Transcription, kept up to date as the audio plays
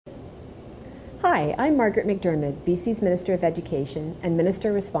Hi, I'm Margaret MacDiarmid, BC's Minister of Education and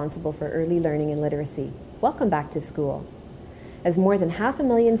Minister responsible for early learning and literacy. Welcome back to school. As more than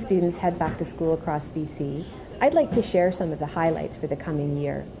 500,000 students head back to school across BC, I'd like to share some of the highlights for the coming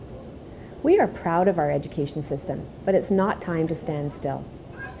year. We are proud of our education system, but it's not time to stand still.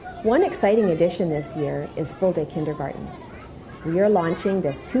 One exciting addition this year is full-day kindergarten. We are launching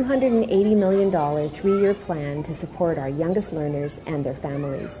this $280 million three-year plan to support our youngest learners and their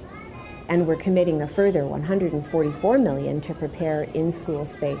families. And we're committing a further $144 million to prepare in-school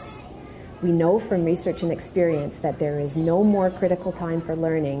space. We know from research and experience that there is no more critical time for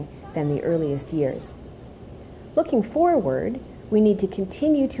learning than the earliest years. Looking forward, we need to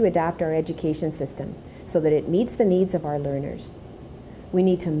continue to adapt our education system so that it meets the needs of our learners. We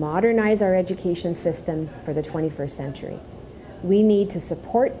need to modernize our education system for the 21st century. We need to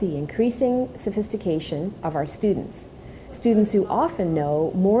support the increasing sophistication of our students who often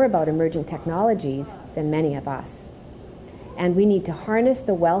know more about emerging technologies than many of us. And we need to harness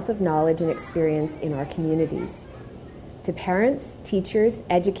the wealth of knowledge and experience in our communities. To parents, teachers,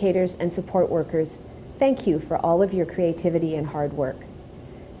 educators, and support workers, thank you for all of your creativity and hard work.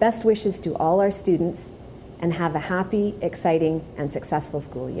 Best wishes to all our students, and have a happy, exciting, and successful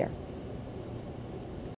school year.